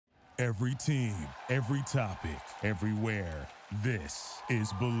Every team, every topic, everywhere. This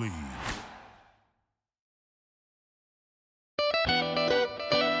is Believe.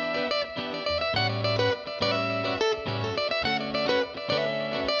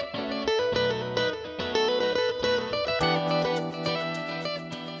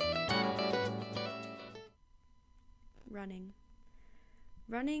 Running.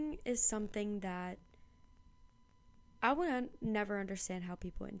 Running is something that I would never understand how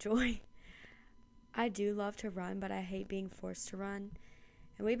people enjoy. I do love to run, but I hate being forced to run.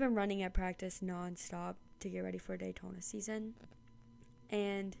 And we've been running at practice non-stop to get ready for Daytona season.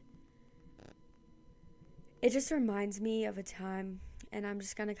 And it just reminds me of a time, and I'm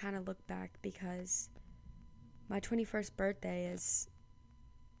just going to kind of look back because my 21st birthday is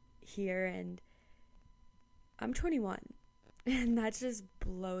here and I'm 21. And that just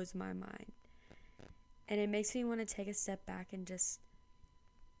blows my mind. And it makes me want to take a step back and just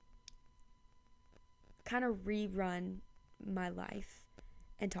kind of rerun my life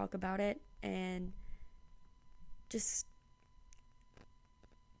and talk about it and just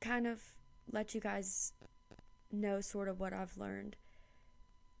kind of let you guys know sort of what I've learned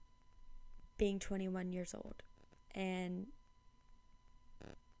being 21 years old. And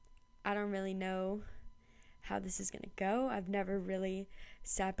I don't really know how this is going to go. I've never really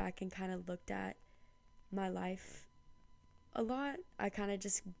sat back and kind of looked at my life a lot. I kind of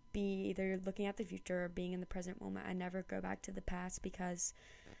just be either looking at the future or being in the present moment. I never go back to the past because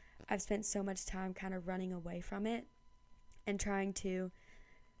I've spent so much time kind of running away from it and trying to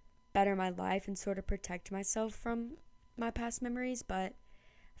better my life and sort of protect myself from my past memories. But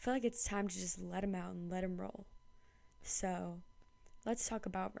I feel like it's time to just let them out and let them roll. So let's talk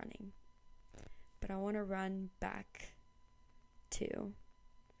about running. But I want to run back to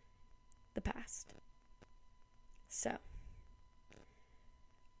the past. So,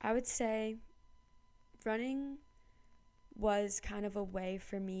 I would say running was kind of a way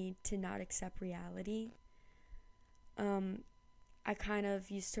for me to not accept reality. I kind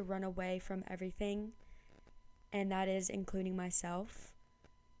of used to run away from everything, and that is including myself.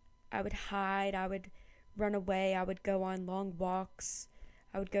 I would hide, I would run away, I would go on long walks,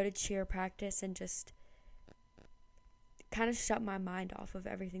 I would go to cheer practice and just kind of shut my mind off of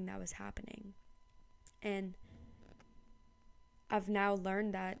everything that was happening. And I've now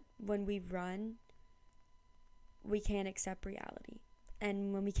learned that when we run, we can't accept reality.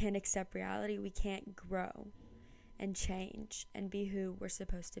 And when we can't accept reality, we can't grow and change and be who we're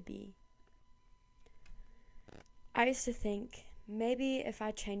supposed to be. I used to think, maybe if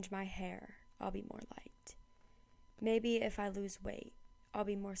I change my hair, I'll be more liked. Maybe if I lose weight, I'll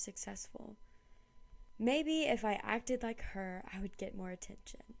be more successful. Maybe if I acted like her, I would get more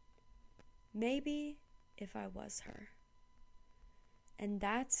attention. Maybe if I was her. And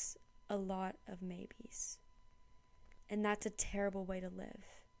that's a lot of maybes. And that's a terrible way to live.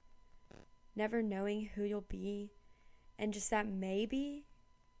 Never knowing who you'll be, and just that maybe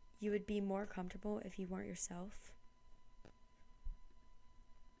you would be more comfortable if you weren't yourself.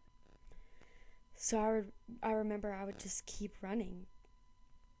 So I remember I would just keep running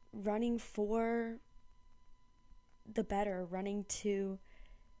for the better, running to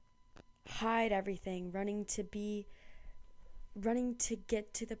hide everything, running to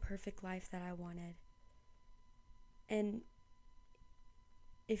get to the perfect life that I wanted. And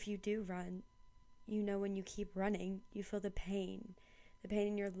if you do run, you know when you keep running, you feel the pain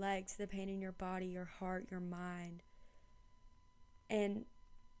in your legs, the pain in your body, your heart, your mind. And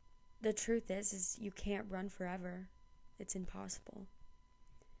the truth is you can't run forever. It's impossible.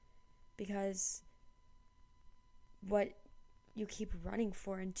 Because what you keep running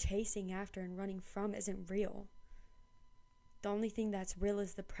for and chasing after and running from isn't real. The only thing that's real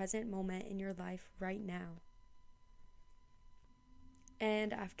is the present moment in your life right now.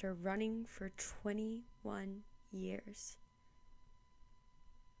 And after running for 21 years,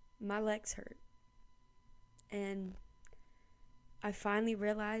 my legs hurt. And I finally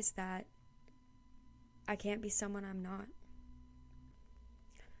realized that I can't be someone I'm not.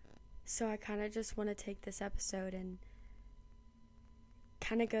 So I kind of just want to take this episode and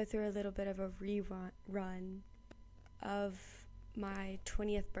kind of go through a little bit of a rerun of my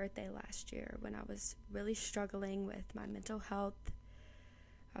 20th birthday last year, when I was really struggling with my mental health.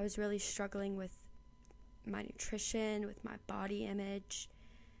 I was really struggling with my nutrition, with my body image,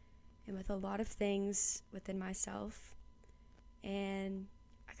 and with a lot of things within myself. And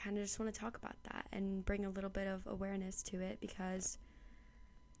I kind of just want to talk about that and bring a little bit of awareness to it, because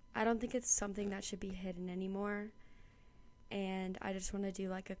I don't think it's something that should be hidden anymore. And I just want to do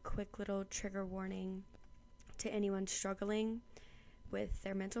like a quick little trigger warning to anyone struggling with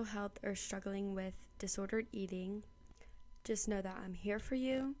their mental health or struggling with disordered eating, just know that I'm here for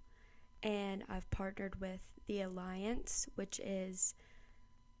you. And I've partnered with the Alliance, which is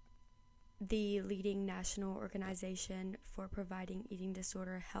the leading national organization for providing eating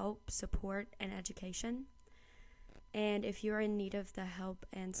disorder help, support, and education. And if you're in need of the help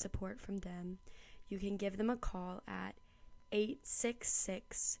and support from them, you can give them a call at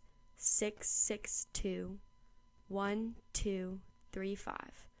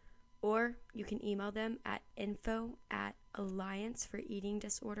 866-662-1235. Or you can email them at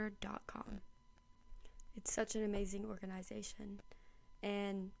info@allianceforeatingdisorder.com. It's such an amazing organization,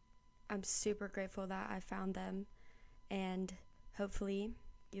 and I'm super grateful that I found them. And hopefully,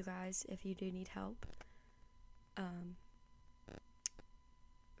 you guys, if you do need help,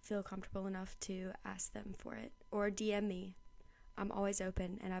 feel comfortable enough to ask them for it, or DM me. I'm always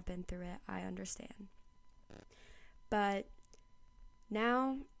open, and I've been through it. I understand. But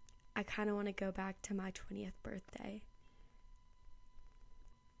now I kind of want to go back to my 20th birthday.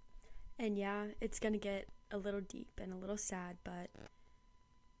 And yeah, it's going to get a little deep and a little sad, but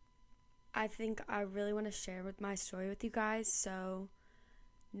I think I really want to share my story with you guys, so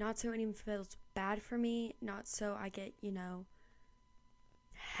not so anyone feels bad for me, not so I get,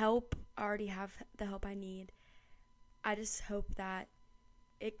 help. I already have the help I need. I just hope that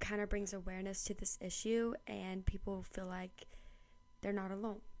it kind of brings awareness to this issue and people feel like they're not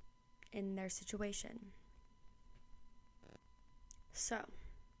alone in their situation. So,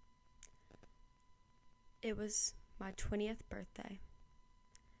 it was my 20th birthday,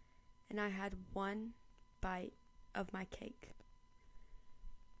 and I had one bite of my cake.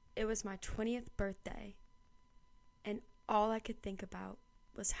 It was my 20th birthday, and all I could think about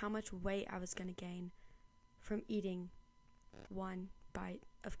was how much weight I was going to gain from eating one bite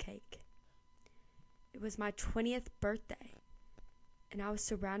of cake. It was my 20th birthday, and I was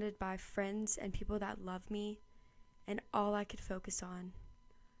surrounded by friends and people that love me, and all I could focus on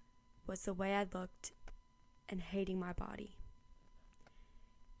was the way I looked and hating my body.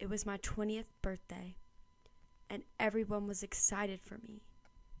 It was my 20th birthday, and everyone was excited for me,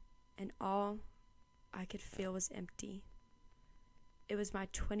 and all I could feel was empty. It was my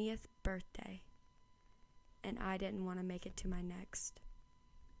 20th birthday, and I didn't want to make it to my next.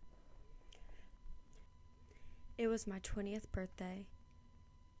 It was my 20th birthday,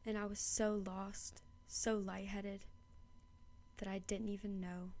 and I was so lost, so lightheaded, that I didn't even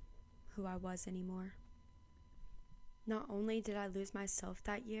know who I was anymore. Not only did I lose myself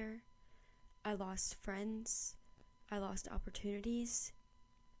that year, I lost friends, I lost opportunities,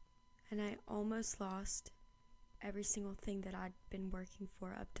 and I almost lost every single thing that I'd been working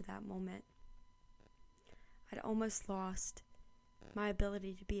for up to that moment. I'd almost lost my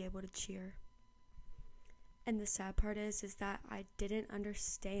ability to be able to cheer. And the sad part is that I didn't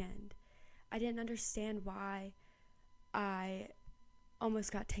understand. I didn't understand why I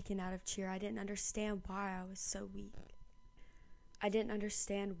almost got taken out of cheer. I didn't understand why I was so weak. I didn't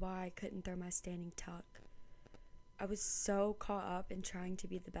understand why I couldn't throw my standing tuck. I was so caught up in trying to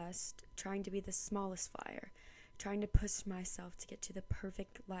be the best, trying to be the smallest flyer, trying to push myself to get to the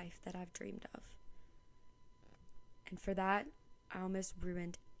perfect life that I've dreamed of. And for that, I almost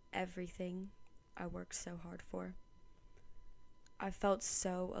ruined everything I worked so hard for. I felt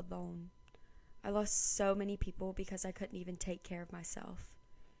so alone. I lost so many people because I couldn't even take care of myself.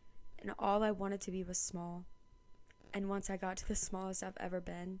 And all I wanted to be was small. And once I got to the smallest I've ever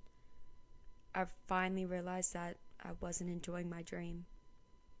been, I finally realized that I wasn't enjoying my dream.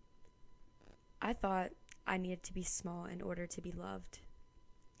 I thought I needed to be small in order to be loved.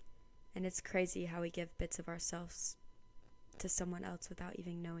 And it's crazy how we give bits of ourselves to someone else without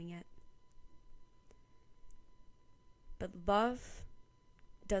even knowing it. But love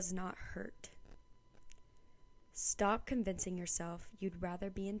does not hurt. Stop convincing yourself you'd rather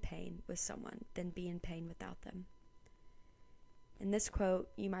be in pain with someone than be in pain without them. In this quote,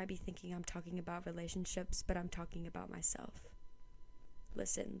 you might be thinking I'm talking about relationships, but I'm talking about myself.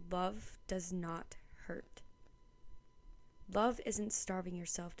 Listen, love does not hurt. Love isn't starving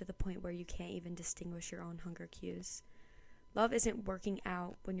yourself to the point where you can't even distinguish your own hunger cues. Love isn't working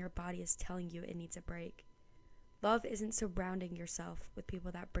out when your body is telling you it needs a break. Love isn't surrounding yourself with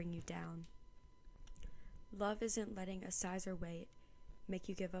people that bring you down. Love isn't letting a size or weight make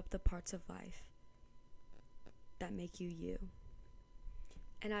you give up the parts of life that make you you.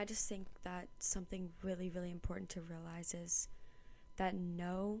 And I just think that something really, really important to realize is that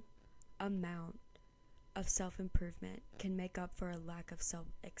no amount of self-improvement can make up for a lack of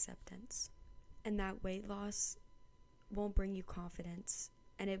self-acceptance. And that weight loss won't bring you confidence,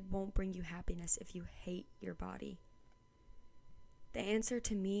 and it won't bring you happiness if you hate your body. The answer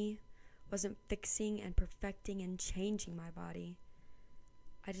to me wasn't fixing and perfecting and changing my body.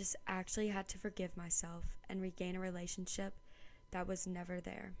 I just actually had to forgive myself and regain a relationship that was never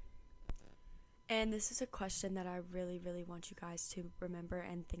there. And this is a question that I really, really want you guys to remember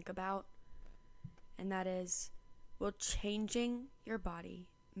and think about. And that is, will changing your body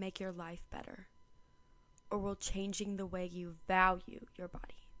make your life better? Or will changing the way you value your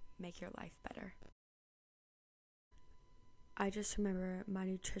body make your life better? I just remember my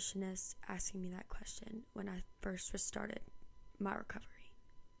nutritionist asking me that question when I first started my recovery.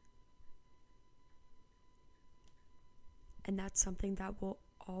 And that's something that will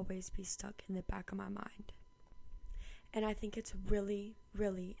always be stuck in the back of my mind. And I think it's really,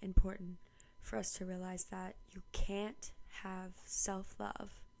 really important for us to realize that you can't have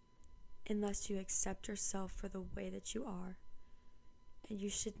self-love unless you accept yourself for the way that you are. And you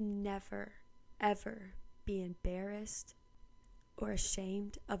should never, ever be embarrassed or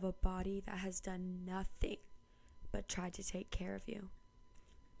ashamed of a body that has done nothing but tried to take care of you.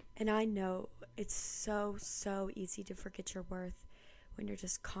 And I know it's so easy to forget your worth when you're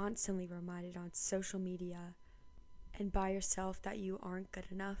just constantly reminded on social media and by yourself that you aren't good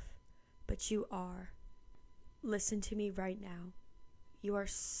enough, but you are. Listen to me right now. You are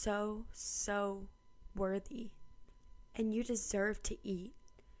so worthy, and you deserve to eat.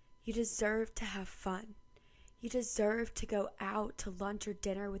 You deserve to have fun. You deserve to go out to lunch or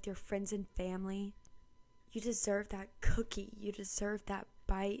dinner with your friends and family. You deserve that cookie. You deserve that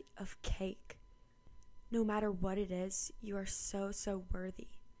bite of cake. No matter what it is, you are so worthy.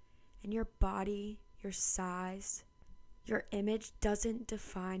 And your body, your size, your image doesn't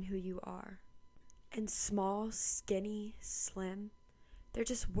define who you are. And small, skinny, slim, they're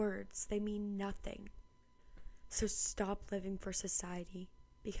just words. They mean nothing. So stop living for society,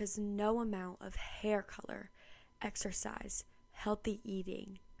 because no amount of hair color, exercise, healthy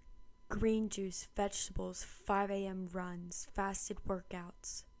eating, green juice, vegetables, 5 a.m. runs, fasted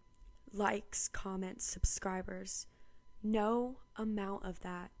workouts, likes, comments, subscribers, no amount of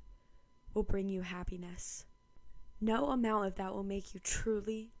that will bring you happiness. No amount of that will make you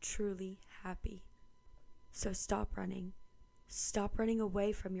truly happy. So stop running. Stop running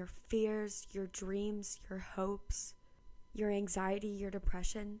away from your fears, your dreams, your hopes, your anxiety, your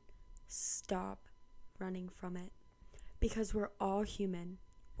depression. Stop running from it. Because we're all human.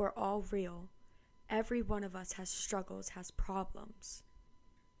 We're all real. Every one of us has struggles, has problems.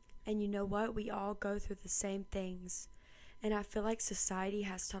 And you know what? We all go through the same things. And I feel like society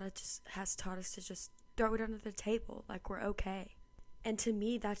has taught us to just throw it under the table like we're okay. And to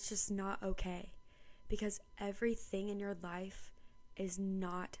me, that's just not okay. Because everything in your life is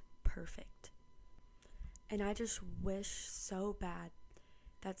not perfect. And I just wish so bad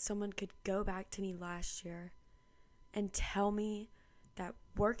that someone could go back to me last year and tell me that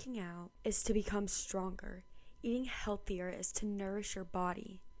working out is to become stronger, eating healthier is to nourish your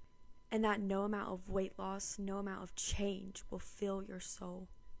body, and that no amount of weight loss, no amount of change will fill your soul.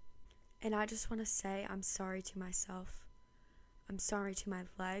 And I just want to say I'm sorry to myself. I'm sorry to my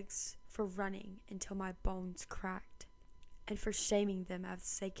legs for running until my bones cracked, and for shaming them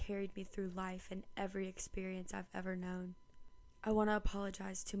as they carried me through life and every experience I've ever known. I want to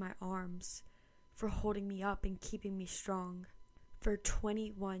apologize to my arms for holding me up and keeping me strong for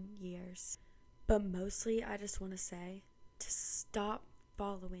 21 years. But mostly I just want to say to stop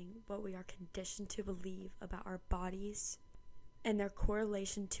following what we are conditioned to believe about our bodies and their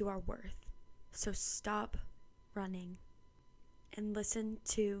correlation to our worth. So stop running and listen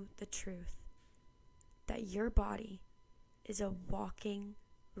to the truth that your body is a walking,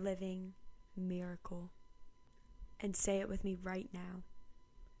 living miracle. And say it with me right now.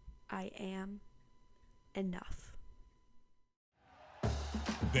 I am enough.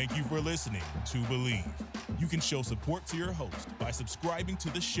 Thank you for listening to Believe. You can show support to your host by subscribing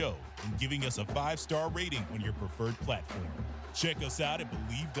to the show and giving us a 5-star rating on your preferred platform. Check us out at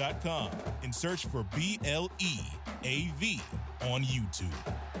Believe.com and search for BLEAV on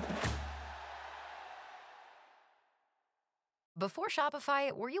YouTube. Before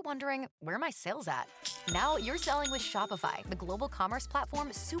Shopify, were you wondering, where are my sales at? Now you're selling with Shopify, the global commerce platform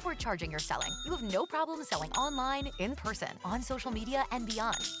supercharging your selling. You have no problem selling online, in person, on social media, and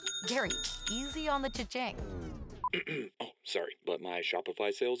beyond. Gary, easy on the cha-ching. Oh, sorry, but my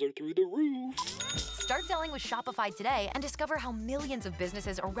Shopify sales are through the roof. Start selling with Shopify today and discover how millions of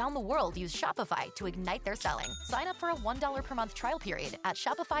businesses around the world use Shopify to ignite their selling. Sign up for a $1 per month trial period at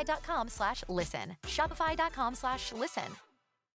shopify.com/listen. Shopify.com/listen.